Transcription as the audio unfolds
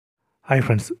Hi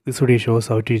friends, this video shows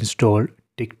how to install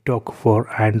TikTok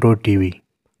for Android TV.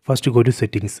 First go to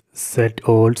settings, set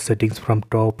all settings from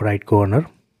top right corner.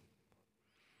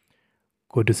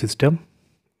 Go to system,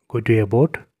 go to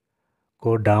about,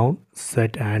 go down,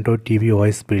 set Android TV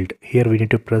OS build. Here we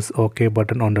need to press OK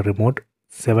button on the remote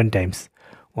 7 times.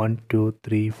 1, 2,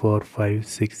 3, 4, 5,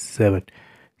 6, 7.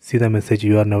 See the message,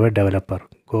 you are now a developer.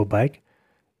 Go back.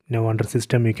 Now under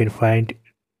system you can find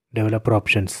developer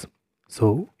options.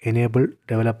 So enable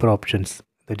developer options.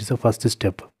 That is the first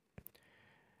step.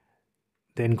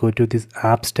 Then go to this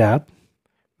apps tab.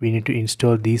 We need to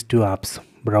install these two apps,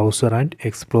 browser and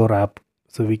explore app.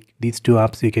 So these two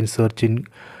apps you can search in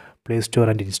Play Store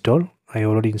and install. I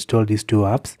already installed these two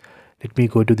apps. Let me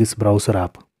go to this browser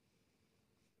app.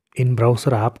 In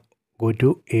browser app, go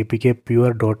to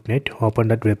apkpure.net, open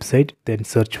that website, then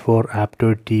search for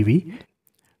app.tv.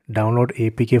 Download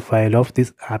apk file of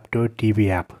this app.tv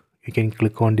app. You can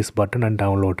click on this button and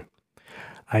download.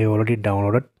 I already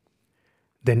downloaded.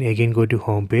 Then again go to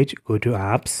home page, go to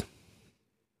apps,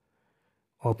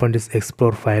 open this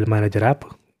explore file manager app,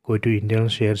 go to internal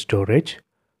share storage,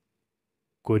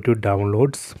 go to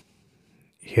downloads.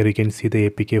 Here you can see the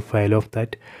apk file of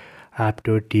that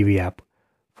app.tv app.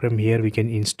 From here we can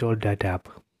install that app.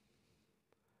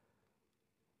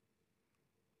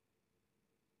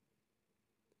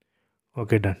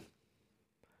 Okay, done.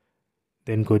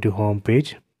 Then go to home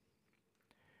page.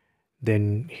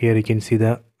 Then here you can see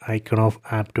the icon of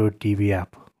app.tv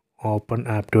app. Open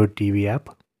app.tv app.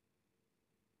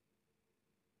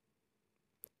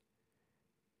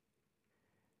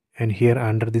 And here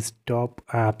under this top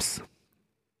apps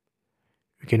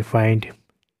you can find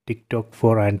TikTok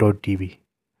for Android TV.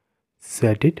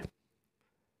 Set it,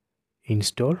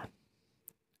 install.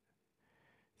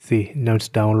 See, now it's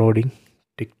downloading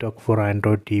TikTok for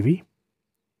Android TV.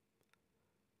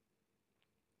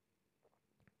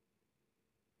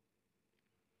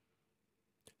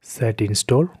 Set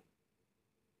install.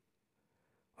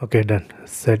 Okay, done.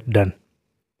 Set done.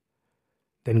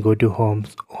 Then go to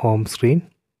home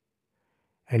screen,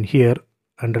 and here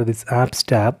under this apps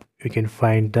tab you can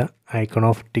find the icon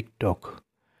of TikTok.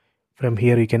 From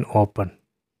here you can open.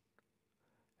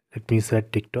 Let me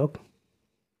set TikTok.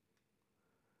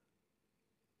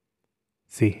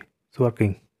 See, it's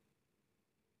working.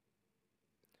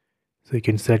 So you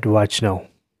can set watch now.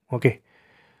 Okay.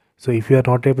 So if you are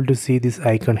not able to see this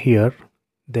icon here,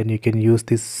 then you can use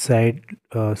this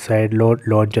Sideload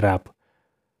launcher app.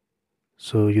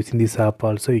 So using this app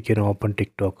also you can open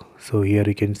TikTok. So here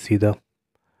you can see the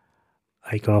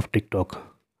icon of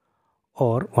TikTok.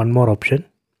 Or one more option,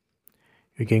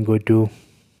 you can go to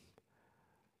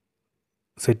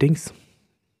settings,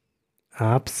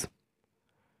 apps.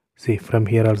 See, from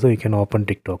here also you can open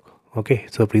TikTok. Okay,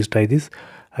 so please try this.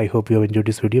 I hope you have enjoyed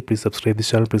this video. Please subscribe this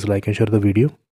channel. Please like and share the video.